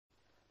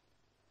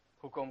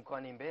Huko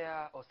mkoani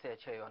Mbeya,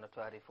 Osecheyo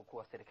anatuarifu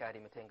kuwa serikali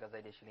imetenga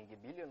zaidi ya shilingi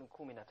bilioni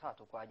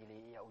 13 kwa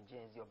ajili ya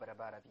ujenzi wa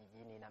barabara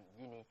vijijini na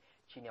mjini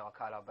chini ya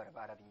wakala wa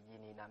barabara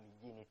vijijini na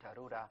mjini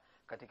TARURA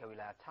katika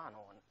wilaya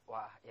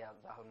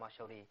 5 za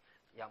halmashauri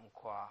ya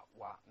mkoa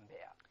wa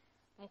Mbeya.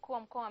 Mkuu wa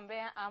mkoa wa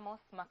Mbeya Amos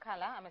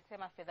Makala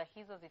amesema fedha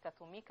hizo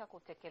zitatumika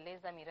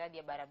kutekeleza miradi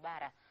ya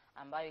barabara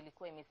ambayo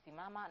ilikuwa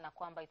imesimama na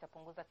kwamba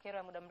itapunguza kero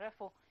ya muda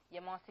mrefu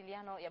ya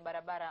mawasiliano ya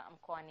barabara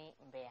mkoani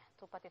Mbeya.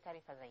 Tupate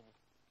taarifa zaidi.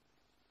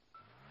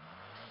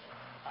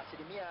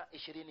 Asilimia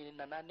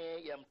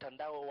 28 ya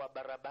mtandao wa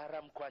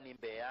barabara mkoani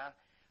Mbeya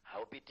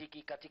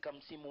haupitiki katika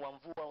msimu wa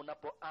mvua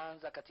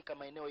unapoanza katika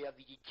maeneo ya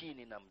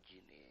vijijini na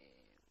mjini.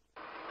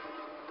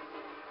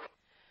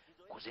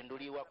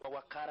 Kuzinduliwa kwa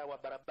wakala wa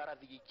barabara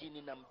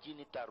vijijini na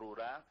mjini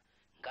TARURA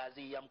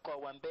ngazi ya mkoa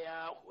wa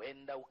Mbeya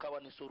huenda ukawa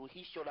ni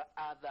suluhisho la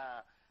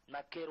adha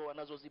na kero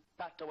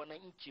wanazozipata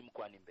wananchi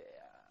mkoani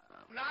Mbeya.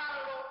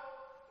 Nalo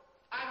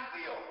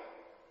anzio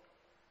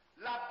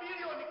la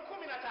bilioni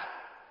 13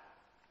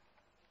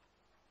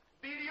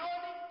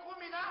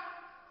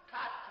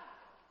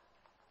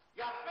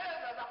 ya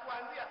fedha za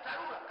kuanzia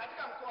TARURA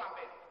katika mkoa wa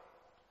Mbeya.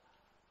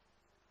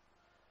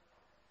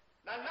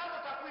 Na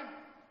nazo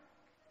takwimu,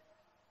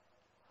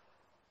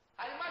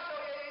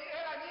 halmashauri yenye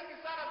hela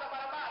nyingi sana za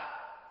barabara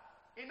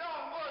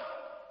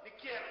inayoongoza ni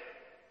Kyela,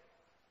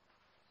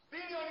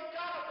 bilioni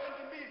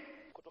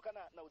 5.2.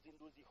 Kutokana na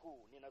uzinduzi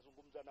huu,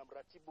 ninazungumza na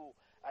mratibu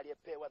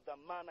aliyepewa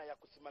dhamana ya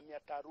kusimamia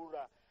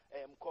TARURA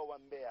mkoa wa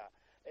Mbeya.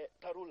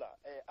 TARURA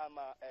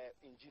ama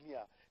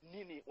engineer,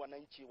 nini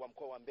wananchi wa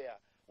mkoa wa Mbeya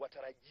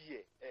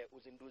watarajie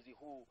uzinduzi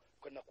huu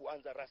kwenda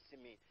kuanza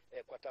rasmi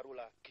kwa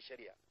TARURA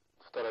kisheria?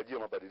 Tutarajie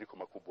mabadiliko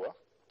makubwa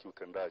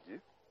kiutendaji.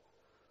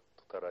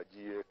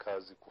 Tutarajie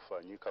kazi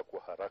kufanyika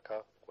kwa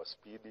haraka, kwa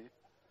spidi,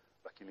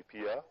 lakini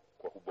pia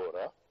kwa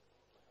ubora,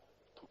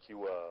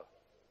 tukiwa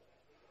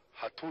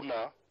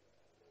hatuna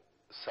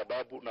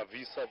sababu na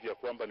visa vya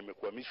kwamba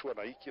nimekwamishwa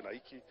na hiki na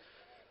hiki.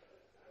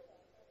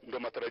 Ndio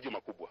matarajio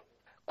makubwa.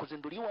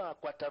 Kuzinduliwa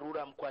kwa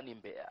TARURA mkoani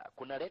Mbeya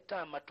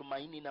kunaleta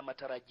matumaini na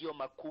matarajio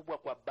makubwa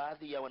kwa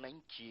baadhi ya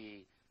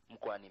wananchi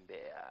mkoani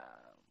Mbeya.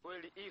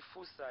 Kweli hii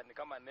fursa ni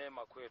kama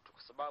neema kwetu,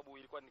 kwa sababu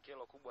ilikuwa ni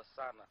kero kubwa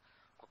sana.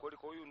 Kwa kweli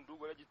kwa huyu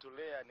ndugu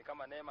aliyejitolea ni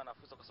kama neema na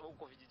fursa, kwa sababu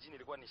kwa vijijini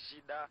ilikuwa ni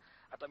shida,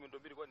 hata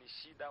miundombinu ilikuwa ni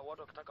shida,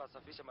 watu wakitaka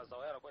wasafirishe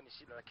mazao yao ilikuwa ni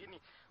shida,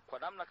 lakini kwa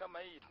namna kama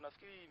hii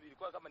tunafikiri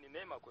ilikuwa kama ni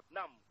neema kwetu.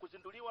 Naam,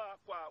 kuzinduliwa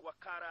kwa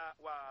wakala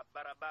wa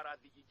barabara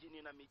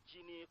vijijini na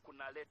mijini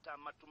kunaleta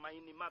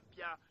matumaini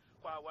mapya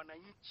kwa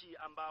wananchi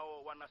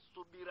ambao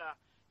wanasubira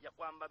ya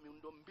kwamba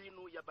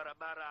miundombinu ya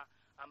barabara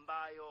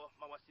ambayo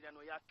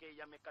mawasiliano yake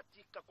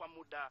yamekatika kwa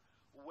muda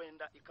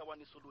huenda ikawa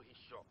ni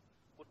suluhisho.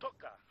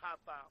 Kutoka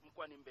hapa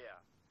mkoani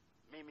Mbeya,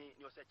 mimi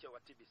ni Osecheyo wa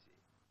TBC.